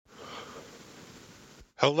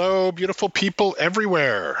Hello, beautiful people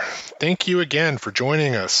everywhere. Thank you again for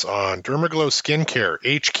joining us on Dermaglow Skincare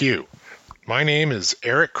HQ. My name is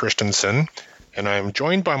Eric Christensen, and I'm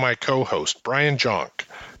joined by my co-host, Brian Jonk,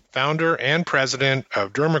 founder and president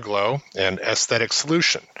of Dermaglow and Aesthetic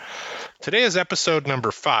Solution. Today is episode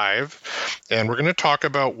number 5, and we're going to talk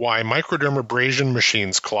about why microdermabrasion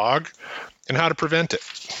machines clog and how to prevent it.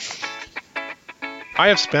 I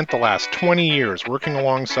have spent the last 20 years working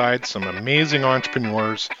alongside some amazing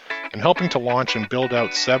entrepreneurs and helping to launch and build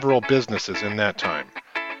out several businesses in that time.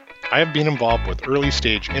 I have been involved with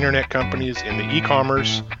early-stage internet companies in the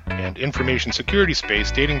e-commerce and information security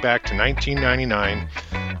space dating back to 1999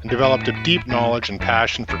 and developed a deep knowledge and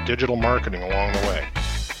passion for digital marketing along the way.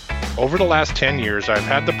 Over the last 10 years, I've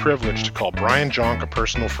had the privilege to call Brian Jonk a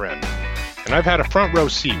personal friend. And I've had a front row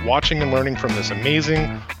seat watching and learning from this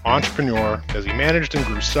amazing entrepreneur as he managed and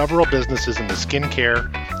grew several businesses in the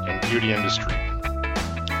skincare and beauty industry.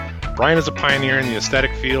 Brian is a pioneer in the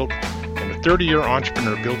aesthetic field and a 30-year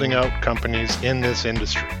entrepreneur building out companies in this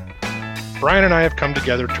industry. Brian and I have come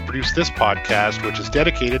together to produce this podcast, which is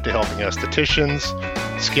dedicated to helping estheticians,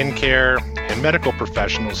 skincare, and medical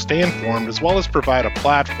professionals stay informed, as well as provide a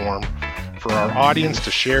platform for our audience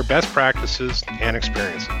to share best practices and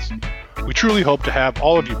experiences. We truly hope to have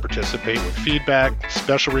all of you participate with feedback,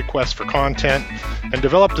 special requests for content, and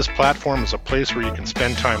develop this platform as a place where you can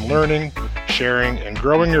spend time learning, sharing, and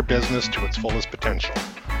growing your business to its fullest potential.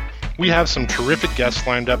 We have some terrific guests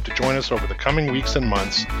lined up to join us over the coming weeks and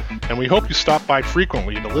months, and we hope you stop by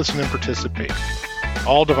frequently to listen and participate.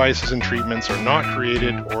 All devices and treatments are not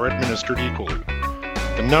created or administered equally.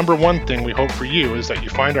 The number one thing we hope for you is that you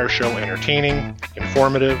find our show entertaining,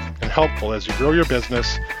 informative, and helpful as you grow your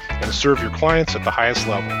business and serve your clients at the highest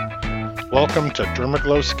level. Welcome to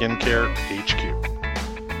Dermaglow Skincare HQ.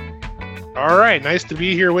 All right, nice to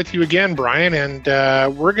be here with you again, Brian, and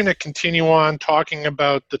we're going to continue on talking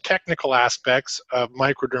about the technical aspects of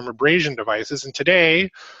microdermabrasion devices, and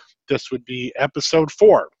today this would be episode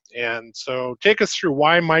 4. And so take us through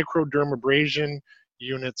why microdermabrasion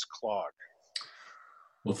units clog.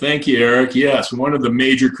 Well, thank you, Eric. Yes, one of the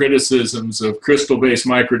major criticisms of crystal-based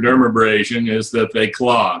microdermabrasion is that they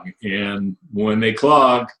clog. And when they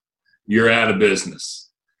clog, you're out of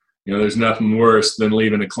business. You know, there's nothing worse than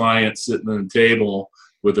leaving a client sitting on the table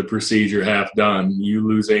with a procedure half done. You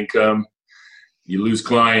lose income, you lose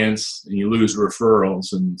clients, and you lose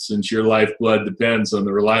referrals. And since your lifeblood depends on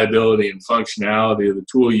the reliability and functionality of the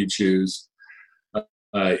tool you choose,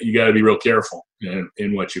 you got to be real careful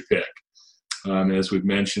in what you pick. As we've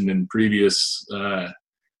mentioned in previous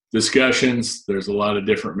discussions, there's a lot of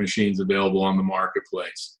different machines available on the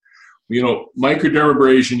marketplace. You know,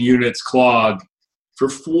 microdermabrasion units clog for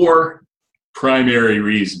 4 primary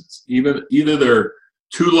reasons. Either they're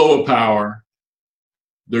too low a power,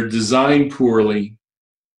 they're designed poorly,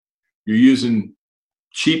 you're using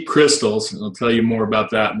cheap crystals, and I'll tell you more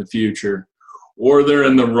about that in the future, or they're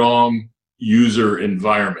in the wrong user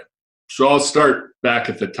environment. So I'll start back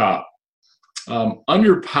at the top.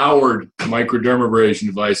 Underpowered microdermabrasion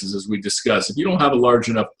devices, as we discussed, if you don't have a large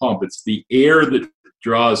enough pump, it's the air that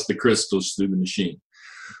draws the crystals through the machine.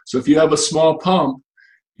 So if you have a small pump,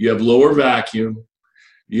 you have lower vacuum,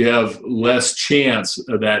 you have less chance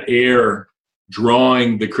of that air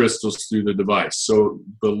drawing the crystals through the device. So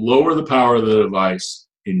the lower the power of the device,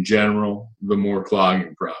 in general, the more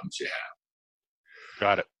clogging problems you have.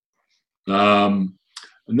 Got it.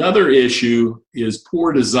 Another issue is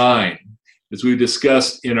poor design. As we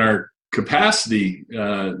discussed in our capacity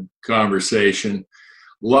conversation,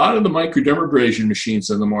 a lot of the microdermabrasion machines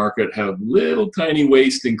on the market have little tiny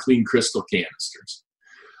waste and clean crystal canisters.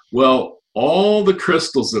 Well, all the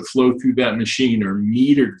crystals that flow through that machine are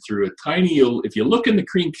metered through a tiny, if you look in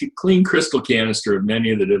the clean crystal canister of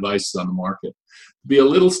many of the devices on the market, there'll be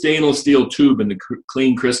a little stainless steel tube in the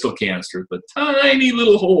clean crystal canister with a tiny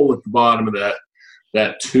little hole at the bottom of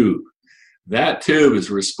that tube. That tube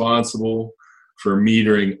is responsible for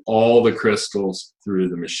metering all the crystals through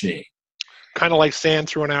the machine. Kind of like sand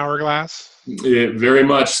through an hourglass? Very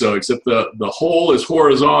much so, except the hole is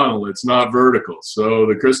horizontal, it's not vertical. So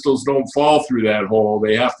the crystals don't fall through that hole.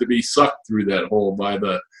 They have to be sucked through that hole by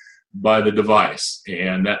the device.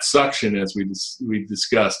 And that suction, as we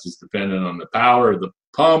discussed, is dependent on the power of the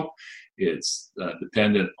pump. It's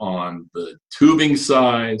dependent on the tubing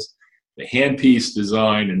size, the handpiece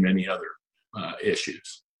design, and many other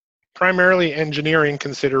issues. Primarily engineering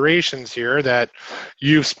considerations here that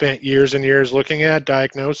you've spent years and years looking at,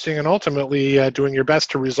 diagnosing, and ultimately doing your best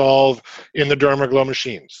to resolve in the Dermaglow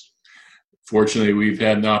machines. Fortunately, we've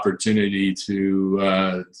had an opportunity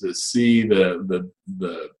to see the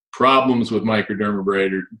problems with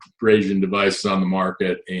microdermabrasion devices on the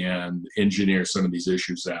market and engineer some of these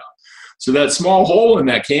issues out. So that small hole in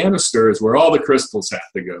that canister is where all the crystals have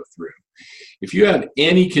to go through. If you have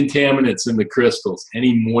any contaminants in the crystals,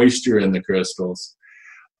 any moisture in the crystals,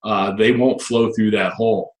 they won't flow through that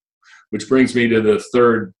hole, which brings me to the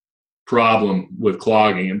third problem with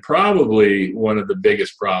clogging, and probably one of the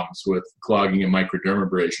biggest problems with clogging and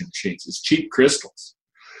microdermabrasion machines is cheap crystals.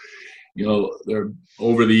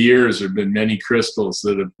 Over the years, there have been many crystals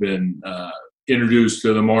that have been introduced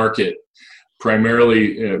to the market,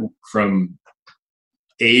 primarily from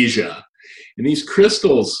Asia. And these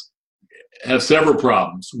crystals have several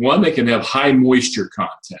problems. One, they can have high moisture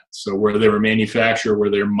content. So where they were manufactured, where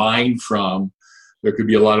they're mined from, there could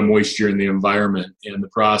be a lot of moisture in the environment. In the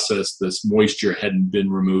process, this moisture hadn't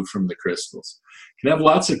been removed from the crystals. It can have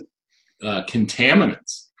lots of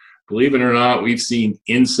contaminants. Believe it or not, we've seen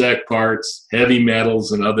insect parts, heavy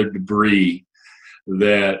metals, and other debris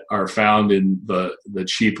that are found in the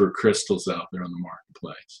cheaper crystals out there on the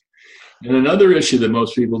marketplace. And another issue that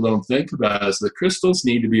most people don't think about is the crystals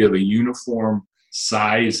need to be of a uniform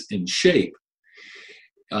size and shape.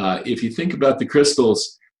 If you think about the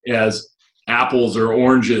crystals as apples or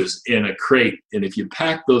oranges in a crate, and if you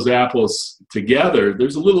pack those apples together,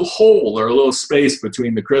 there's a little hole or a little space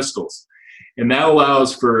between the crystals, and that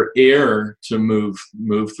allows for air to move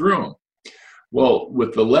through them. Well,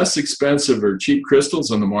 with the less expensive or cheap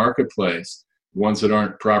crystals on the marketplace, ones that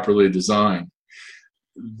aren't properly designed,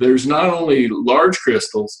 there's not only large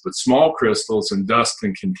crystals, but small crystals and dust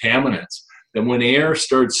and contaminants that when air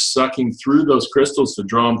starts sucking through those crystals to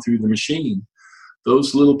draw them through the machine,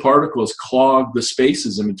 those little particles clog the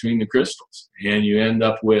spaces in between the crystals, and you end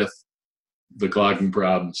up with the clogging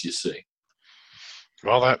problems you see.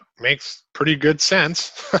 Well, that makes pretty good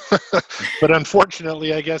sense. But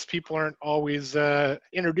unfortunately, I guess people aren't always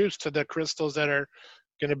introduced to the crystals that are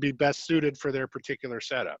going to be best suited for their particular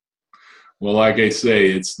setup. Well, like I say,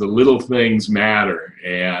 it's the little things matter.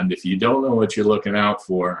 And if you don't know what you're looking out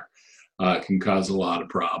for, it can cause a lot of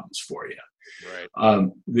problems for you. Right.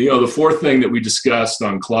 The fourth thing that we discussed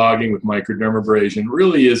on clogging with microdermabrasion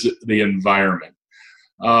really is the environment.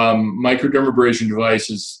 Microdermabrasion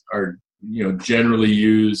devices are generally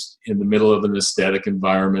used in the middle of an aesthetic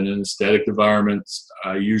environment, and aesthetic environments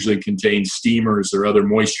usually contain steamers or other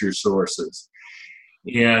moisture sources.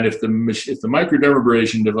 And if the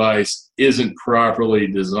microdermabrasion device isn't properly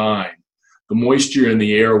designed, the moisture in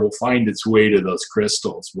the air will find its way to those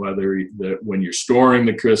crystals, whether when you're storing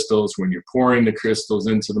the crystals, when you're pouring the crystals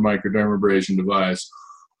into the microdermabrasion device,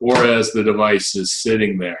 or as the device is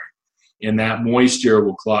sitting there. And that moisture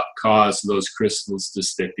will cause those crystals to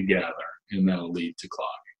stick together, and that'll lead to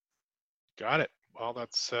clogging. Got it. Well,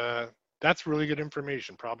 that's really good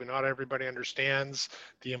information. Probably not everybody understands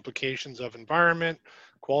the implications of environment,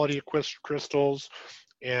 quality of crystals,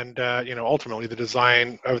 and ultimately the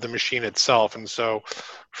design of the machine itself. And so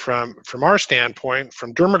from our standpoint,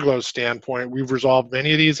 from Dermaglow's standpoint, we've resolved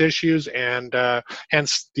many of these issues, and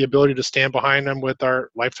hence the ability to stand behind them with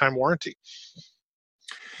our lifetime warranty.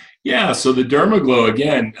 Yeah, so the Dermaglow,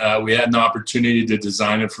 again, we had an opportunity to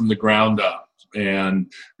design it from the ground up.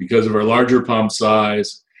 And because of our larger pump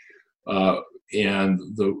size and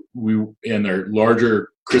our larger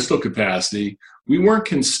crystal capacity, we weren't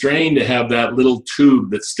constrained to have that little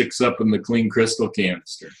tube that sticks up in the clean crystal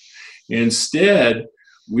canister. Instead,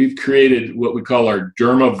 we've created what we call our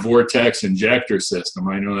Derma Vortex injector system.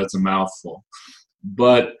 I know that's a mouthful.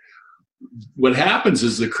 But what happens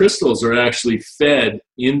is the crystals are actually fed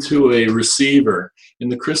into a receiver,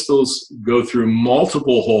 and the crystals go through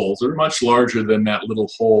multiple holes. They're much larger than that little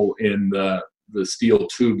hole in the steel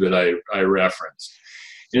tube that I referenced.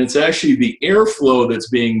 And it's actually the airflow that's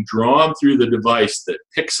being drawn through the device that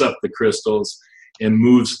picks up the crystals and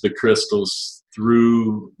moves the crystals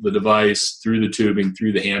through the device, through the tubing,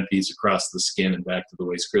 through the handpiece, across the skin, and back to the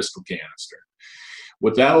waste crystal canister.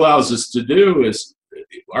 What that allows us to do is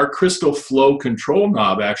our crystal flow control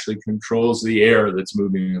knob actually controls the air that's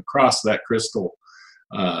moving across that crystal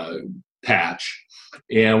patch,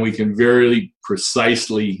 and we can very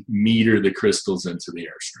precisely meter the crystals into the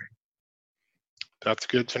airstream. That's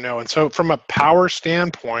good to know. And so from a power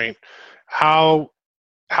standpoint, how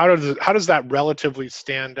does that relatively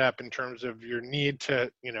stand up in terms of your need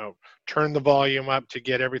to, turn the volume up to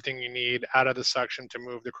get everything you need out of the suction to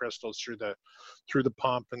move the crystals through the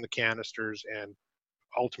pump and the canisters and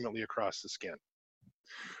ultimately across the skin?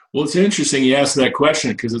 Well, it's interesting you asked that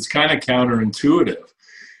question because it's kind of counterintuitive.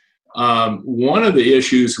 One of the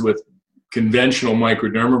issues with conventional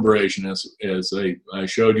microdermabrasion, as I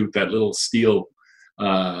showed you with that little steel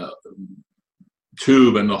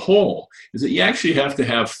tube and the hole is that you actually have to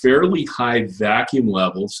have fairly high vacuum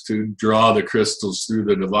levels to draw the crystals through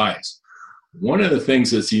the device. One of the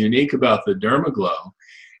things that's unique about the DermaGlow,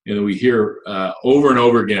 and we hear over and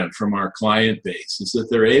over again from our client base, is that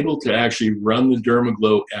they're able to actually run the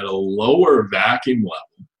DermaGlow at a lower vacuum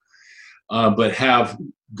level, but have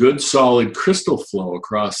good solid crystal flow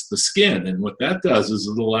across the skin. And what that does is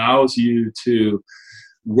it allows you to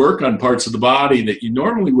work on parts of the body that you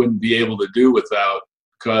normally wouldn't be able to do without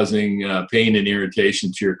causing pain and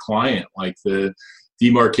irritation to your client, like the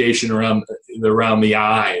demarcation around the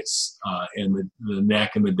eyes and the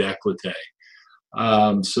neck and the décolleté.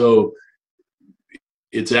 So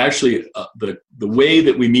it's actually the way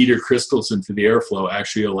that we meter crystals into the airflow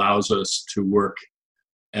actually allows us to work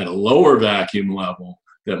at a lower vacuum level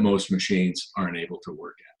that most machines aren't able to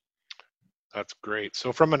work at. That's great.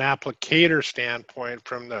 So from an applicator standpoint,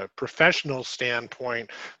 from the professional standpoint,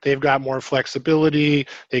 they've got more flexibility.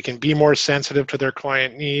 They can be more sensitive to their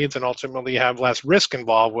client needs and ultimately have less risk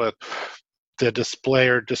involved with the display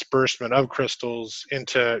or disbursement of crystals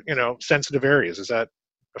into, sensitive areas. Is that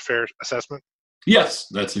a fair assessment? Yes,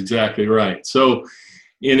 that's exactly right. So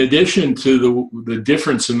in addition to the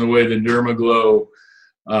difference in the way the DermaGlow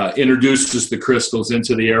introduces the crystals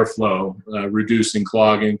into the airflow, reducing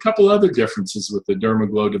clogging. A couple other differences with the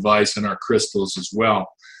DermaGlow device and our crystals as well.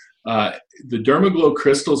 The DermaGlow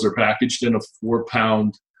crystals are packaged in a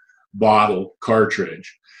 4-pound bottle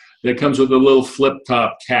cartridge that comes with a little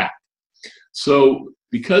flip-top cap. So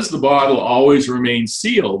because the bottle always remains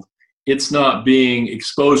sealed, it's not being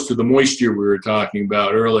exposed to the moisture we were talking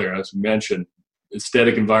about earlier. As we mentioned,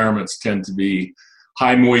 aesthetic environments tend to be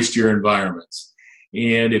high moisture environments.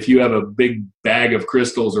 And if you have a big bag of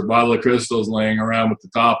crystals or bottle of crystals laying around with the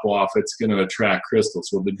top off, it's going to attract crystals.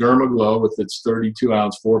 Well, the DermaGlow with its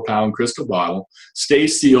 32-ounce, 4-pound crystal bottle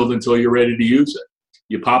stays sealed until you're ready to use it.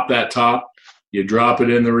 You pop that top, you drop it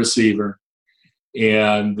in the receiver,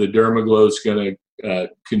 and the DermaGlow is going to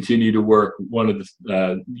continue to work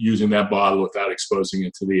using that bottle without exposing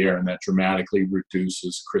it to the air, and that dramatically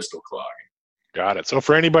reduces crystal clogging. Got it. So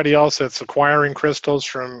for anybody else that's acquiring crystals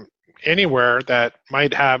from anywhere that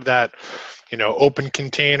might have that, open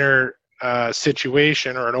container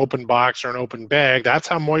situation or an open box or an open bag, that's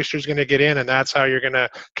how moisture is going to get in, and that's how you're going to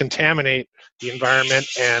contaminate the environment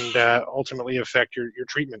and ultimately affect your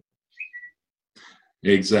treatment.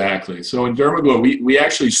 Exactly. So in DermaGlow, we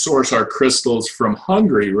actually source our crystals from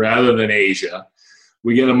Hungary rather than Asia.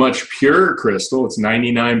 We get a much purer crystal. It's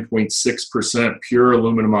 99.6% pure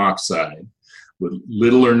aluminum oxide, with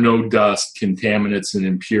little or no dust, contaminants, and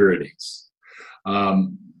impurities.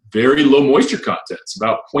 Very low moisture content. It's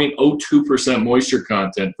about 0.02% moisture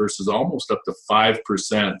content versus almost up to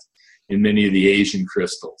 5% in many of the Asian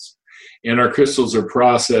crystals. And our crystals are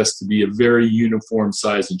processed to be a very uniform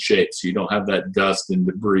size and shape, so you don't have that dust and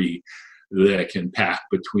debris that can pack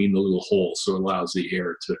between the little holes, so it allows the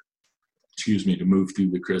air to move through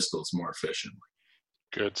the crystals more efficiently.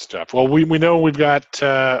 Good stuff. Well, we know we've got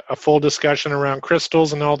a full discussion around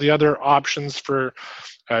crystals and all the other options for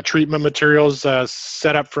treatment materials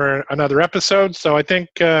set up for another episode. So I think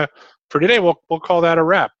for today, we'll call that a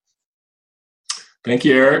wrap. Thank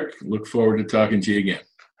you, Eric. Look forward to talking to you again.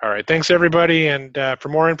 All right. Thanks, everybody. And for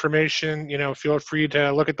more information, feel free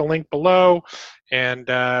to look at the link below and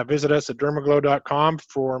visit us at dermaglow.com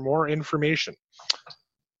for more information.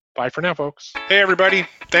 Bye for now, folks. Hey, everybody.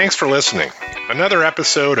 Thanks for listening. Another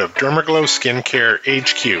episode of DermaGlow Skincare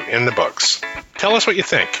HQ in the books. Tell us what you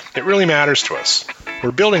think. It really matters to us.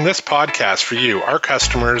 We're building this podcast for you, our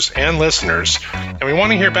customers and listeners, and we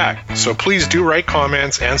want to hear back. So please do write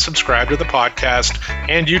comments and subscribe to the podcast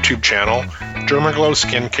and YouTube channel, DermaGlow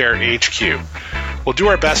Skincare HQ. We'll do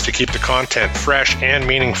our best to keep the content fresh and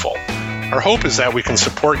meaningful. Our hope is that we can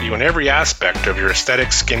support you in every aspect of your aesthetic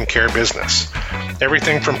skincare business.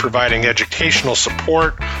 Everything from providing educational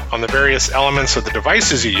support on the various elements of the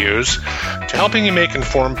devices you use to helping you make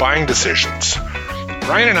informed buying decisions.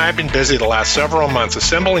 Ryan and I have been busy the last several months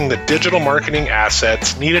assembling the digital marketing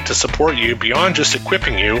assets needed to support you beyond just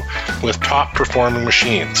equipping you with top-performing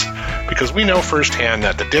machines, because we know firsthand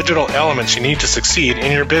that the digital elements you need to succeed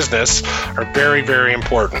in your business are very, very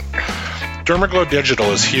important. DermaGlow Digital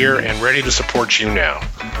is here and ready to support you now.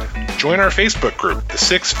 Join our Facebook group, The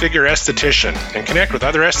Six-Figure Esthetician, and connect with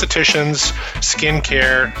other estheticians,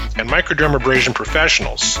 skincare, and microdermabrasion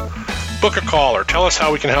professionals. Book a call or tell us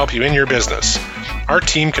how we can help you in your business. Our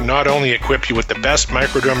team can not only equip you with the best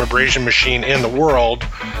microdermabrasion machine in the world,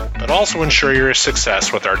 but also ensure your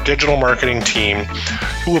success with our digital marketing team,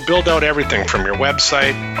 who will build out everything from your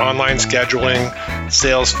website, online scheduling,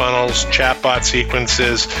 sales funnels, chatbot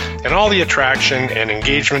sequences, and all the attraction and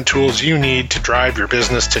engagement tools you need to drive your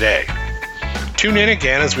business today. Tune in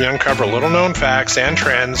again as we uncover little-known facts and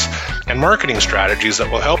trends and marketing strategies that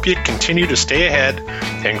will help you continue to stay ahead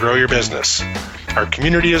and grow your business. Our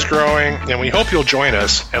community is growing, and we hope you'll join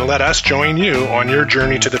us and let us join you on your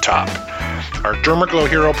journey to the top. Our Dermaglow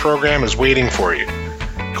Hero program is waiting for you.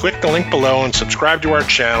 Click the link below and subscribe to our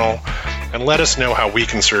channel, and let us know how we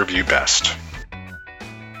can serve you best.